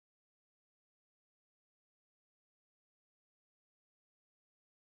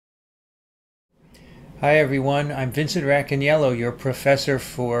Hi everyone, I'm Vincent Racaniello, your professor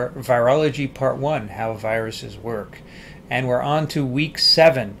for Virology Part 1, How Viruses Work. And we're on to week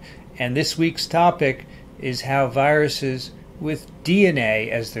 7, and this week's topic is how viruses with DNA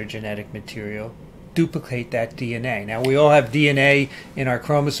as their genetic material duplicate that DNA. Now we all have DNA in our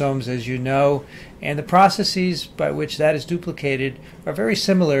chromosomes, as you know, and the processes by which that is duplicated are very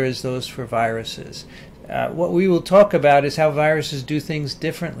similar as those for viruses. What we will talk about is how viruses do things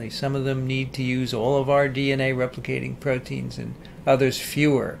differently. Some of them need to use all of our DNA replicating proteins and others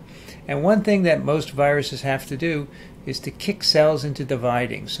fewer. And one thing that most viruses have to do is to kick cells into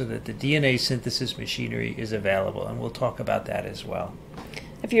dividing so that the DNA synthesis machinery is available. And we'll talk about that as well.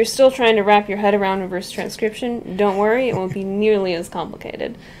 If you're still trying to wrap your head around reverse transcription, don't worry, it won't be nearly as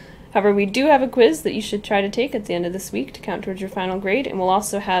complicated. However, we do have a quiz that you should try to take at the end of this week to count towards your final grade, and we'll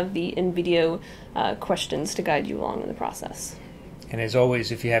also have the in-video questions to guide you along in the process. And as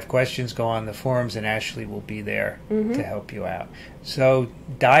always, if you have questions, go on the forums, and Ashley will be there to help you out. So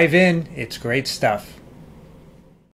dive in. It's great stuff.